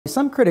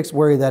Some critics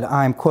worry that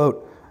I'm,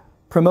 quote,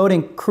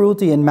 promoting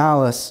cruelty and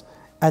malice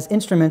as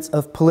instruments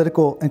of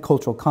political and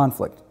cultural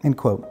conflict, end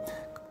quote,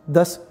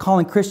 thus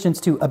calling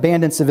Christians to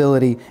abandon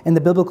civility and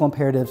the biblical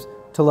imperatives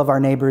to love our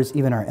neighbors,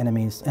 even our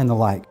enemies, and the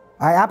like.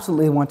 I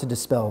absolutely want to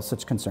dispel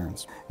such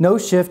concerns. No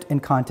shift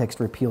in context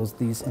repeals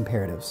these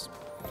imperatives.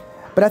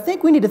 But I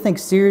think we need to think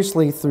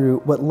seriously through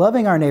what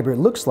loving our neighbor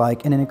looks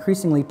like in an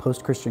increasingly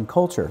post-Christian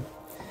culture,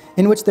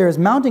 in which there is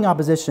mounting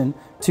opposition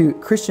to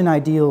Christian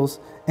ideals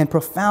and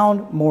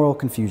profound moral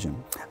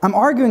confusion. I'm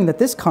arguing that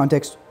this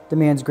context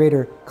demands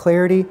greater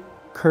clarity,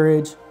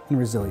 courage, and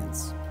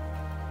resilience.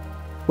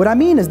 What I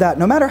mean is that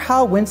no matter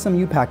how winsome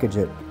you package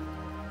it,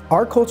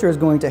 our culture is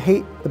going to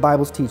hate the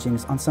Bible's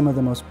teachings on some of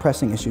the most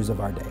pressing issues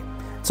of our day.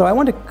 So I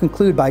want to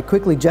conclude by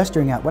quickly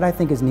gesturing at what I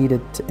think is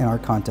needed in our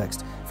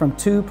context from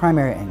two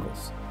primary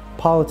angles: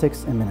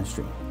 politics and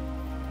ministry.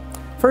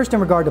 First, in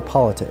regard to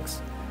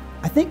politics,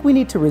 I think we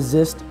need to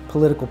resist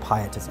political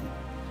pietism.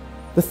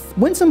 The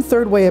winsome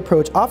third way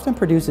approach often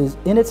produces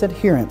in its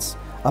adherents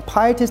a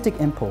pietistic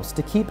impulse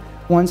to keep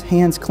one's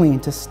hands clean,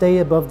 to stay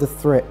above the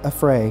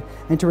fray,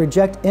 and to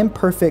reject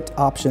imperfect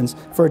options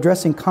for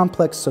addressing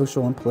complex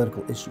social and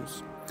political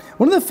issues.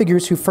 One of the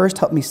figures who first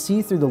helped me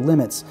see through the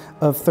limits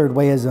of third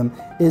wayism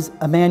is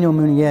Emmanuel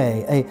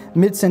Mounier, a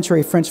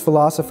mid-century French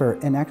philosopher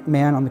and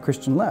man on the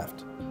Christian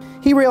left.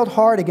 He railed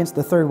hard against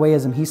the third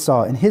wayism he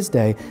saw in his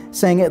day,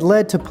 saying it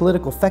led to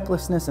political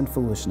fecklessness and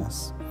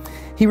foolishness.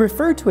 He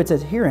referred to its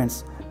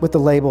adherents with the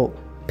label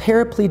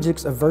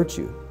paraplegics of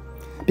virtue,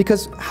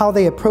 because how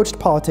they approached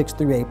politics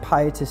through a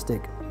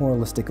pietistic,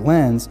 moralistic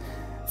lens,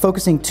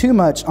 focusing too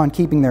much on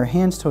keeping their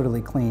hands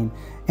totally clean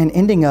and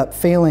ending up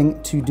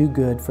failing to do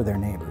good for their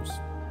neighbors.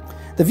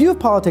 The view of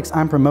politics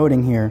I'm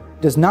promoting here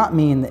does not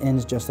mean the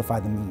ends justify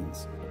the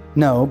means.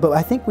 No, but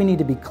I think we need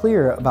to be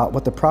clear about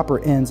what the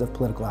proper ends of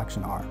political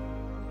action are.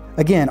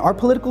 Again, our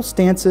political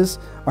stances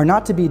are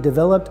not to be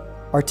developed,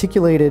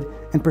 articulated,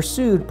 and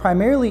pursued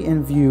primarily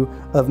in view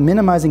of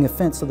minimizing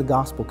offense so the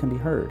gospel can be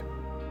heard.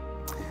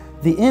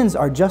 The ends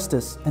are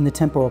justice and the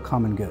temporal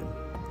common good.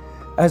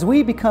 As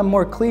we become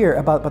more clear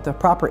about what the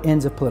proper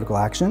ends of political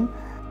action,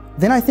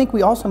 then I think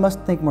we also must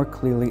think more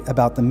clearly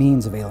about the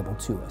means available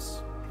to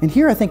us. And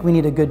here I think we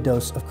need a good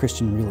dose of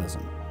Christian realism.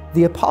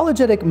 The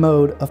apologetic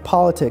mode of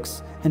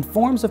politics and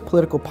forms of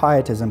political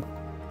pietism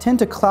tend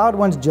to cloud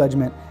one's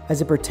judgment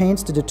as it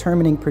pertains to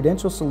determining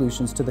prudential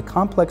solutions to the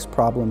complex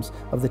problems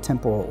of the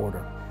temporal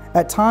order.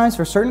 At times,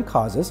 for certain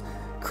causes,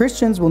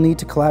 Christians will need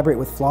to collaborate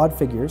with flawed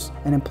figures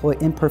and employ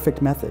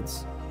imperfect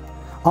methods.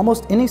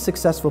 Almost any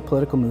successful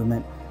political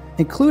movement,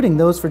 including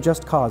those for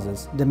just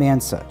causes,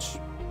 demands such.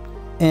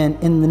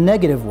 And in the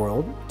negative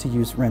world, to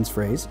use Wren's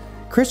phrase,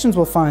 Christians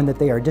will find that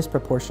they are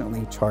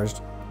disproportionately charged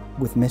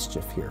with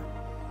mischief here.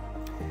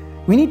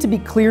 We need to be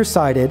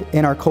clear-sighted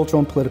in our cultural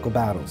and political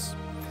battles.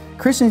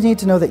 Christians need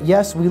to know that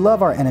yes, we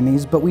love our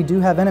enemies, but we do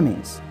have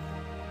enemies.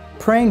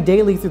 Praying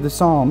daily through the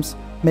Psalms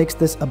makes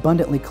this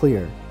abundantly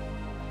clear.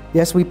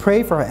 Yes, we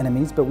pray for our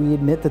enemies, but we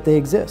admit that they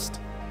exist.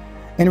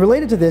 And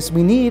related to this,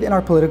 we need in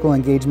our political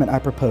engagement, I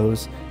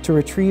propose, to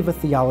retrieve a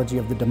theology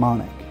of the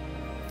demonic.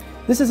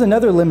 This is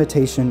another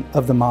limitation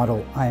of the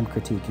model I am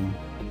critiquing.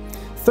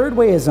 Third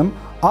wayism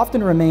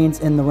often remains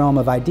in the realm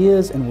of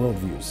ideas and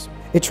worldviews.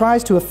 It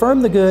tries to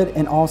affirm the good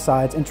in all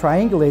sides and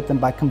triangulate them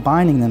by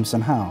combining them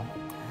somehow.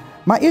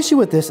 My issue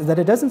with this is that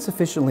it doesn't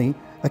sufficiently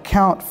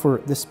account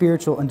for the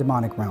spiritual and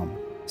demonic realm.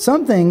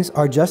 Some things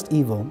are just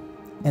evil,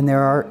 and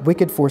there are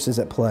wicked forces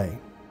at play.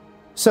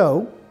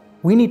 So,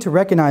 we need to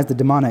recognize the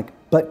demonic,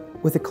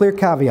 but with a clear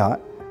caveat,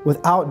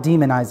 without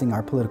demonizing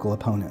our political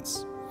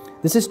opponents.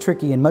 This is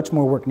tricky and much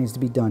more work needs to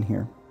be done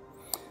here.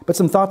 But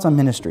some thoughts on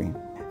ministry.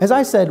 As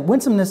I said,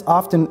 winsomeness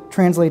often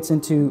translates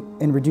into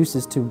and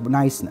reduces to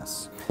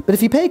niceness. But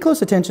if you pay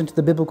close attention to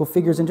the biblical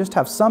figures and just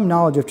have some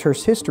knowledge of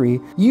church history,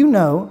 you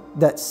know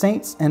that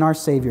saints and our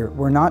Savior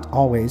were not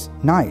always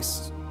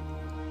nice.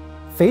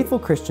 Faithful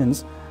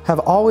Christians have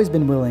always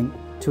been willing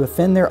to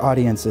offend their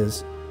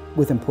audiences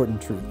with important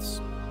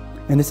truths.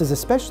 And this is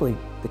especially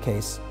the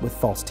case with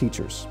false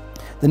teachers.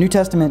 The New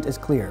Testament is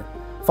clear.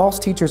 False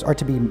teachers are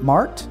to be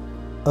marked,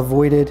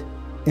 avoided,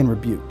 and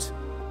rebuked.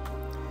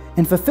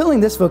 In fulfilling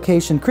this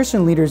vocation,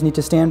 Christian leaders need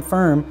to stand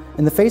firm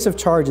in the face of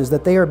charges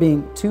that they are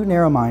being too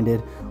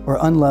narrow-minded or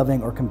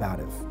unloving or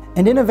combative.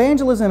 And in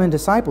evangelism and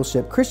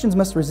discipleship, Christians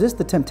must resist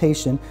the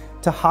temptation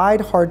to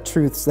hide hard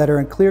truths that are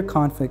in clear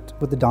conflict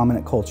with the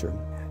dominant culture.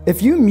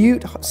 If you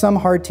mute some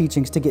hard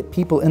teachings to get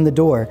people in the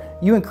door,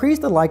 you increase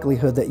the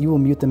likelihood that you will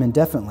mute them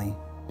indefinitely.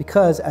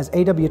 Because, as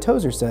A.W.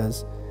 Tozer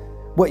says,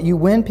 what you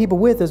win people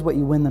with is what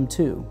you win them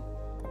to.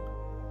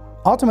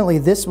 Ultimately,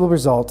 this will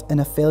result in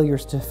a failure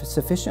to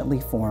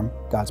sufficiently form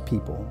God's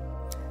people.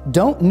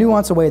 Don't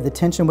nuance away the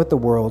tension with the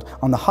world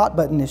on the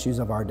hot-button issues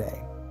of our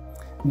day.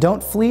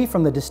 Don't flee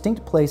from the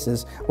distinct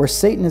places where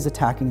Satan is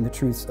attacking the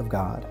truths of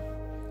God.